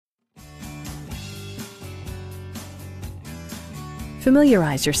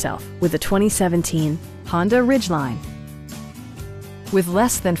Familiarize yourself with the 2017 Honda Ridgeline. With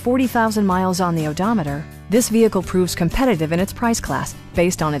less than 40,000 miles on the odometer, this vehicle proves competitive in its price class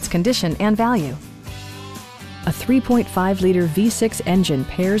based on its condition and value. A 3.5-liter V6 engine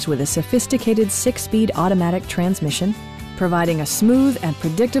pairs with a sophisticated 6-speed automatic transmission, providing a smooth and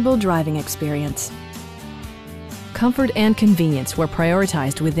predictable driving experience. Comfort and convenience were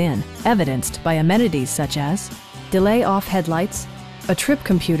prioritized within, evidenced by amenities such as delay-off headlights, a trip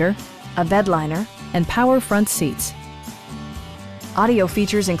computer, a bedliner, and power front seats. Audio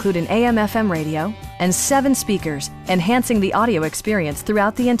features include an AM/FM radio and 7 speakers, enhancing the audio experience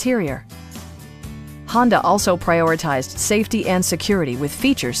throughout the interior. Honda also prioritized safety and security with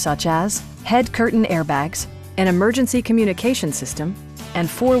features such as head curtain airbags, an emergency communication system, and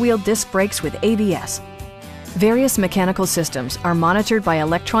 4-wheel disc brakes with ABS. Various mechanical systems are monitored by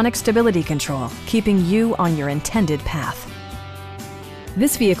electronic stability control, keeping you on your intended path.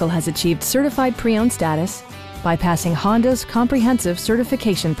 This vehicle has achieved certified pre-owned status by passing Honda's comprehensive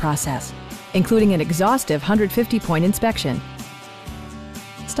certification process, including an exhaustive 150-point inspection.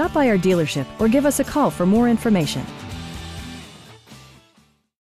 Stop by our dealership or give us a call for more information.